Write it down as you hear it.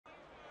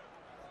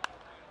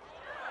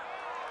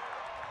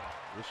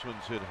This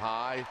one's hit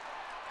high,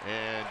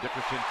 and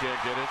Dickerson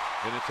can't get it,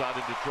 and it's out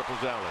into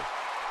Triple's alley.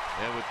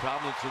 And with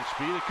Tomlinson's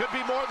speed, it could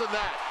be more than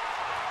that.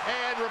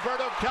 And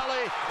Roberto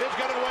Kelly is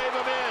going to wave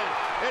him in.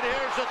 And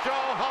here's the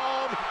throw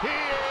home. He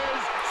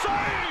is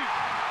safe!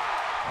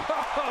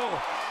 Oh,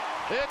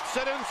 it's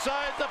an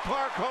inside the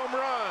park home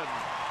run.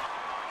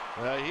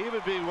 He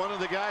would be one of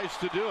the guys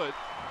to do it,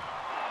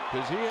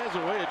 because he has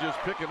a way of just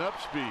picking up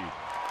speed.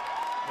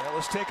 Well,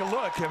 let's take a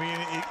look. I mean,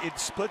 it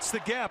splits the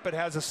gap. It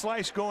has a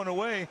slice going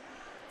away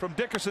from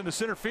Dickerson to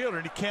center fielder,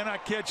 and he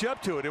cannot catch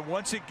up to it. And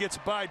once it gets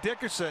by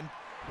Dickerson,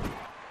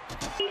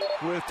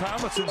 with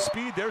Tomlinson's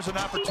speed, there's an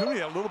opportunity.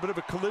 A little bit of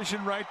a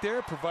collision right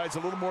there provides a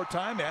little more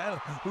time. Yeah,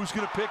 who's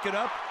going to pick it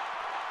up?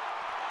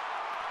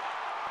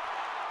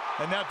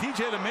 And now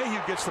DJ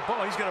LeMahieu gets the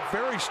ball. He's got a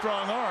very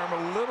strong arm,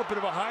 a little bit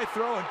of a high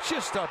throw, and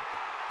just a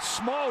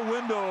small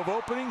window of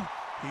opening.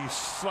 He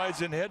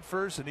slides in head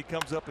first, and he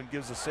comes up and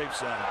gives a safe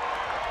sign.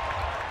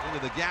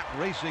 Into the gap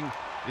racing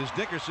is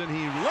Dickerson.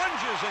 He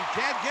lunges and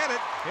can't get it.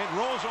 It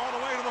rolls all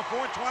the way to the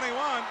 421.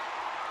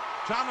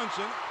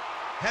 Tomlinson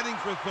heading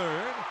for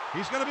third.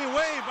 He's going to be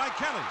waved by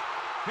Kelly.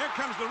 Here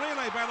comes the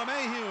relay by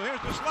LeMahieu.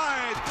 Here's the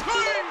slide.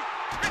 Swing!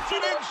 It's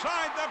an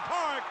inside the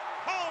park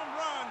home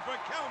run for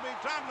Kelby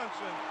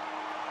Tomlinson.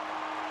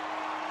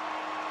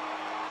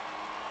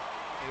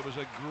 It was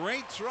a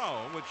great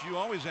throw, which you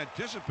always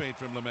anticipate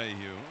from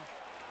LeMahieu,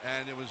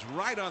 and it was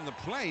right on the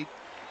plate.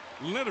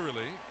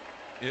 Literally,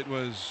 it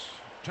was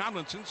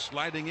Tomlinson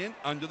sliding in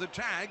under the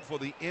tag for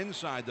the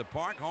inside the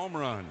park home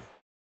run.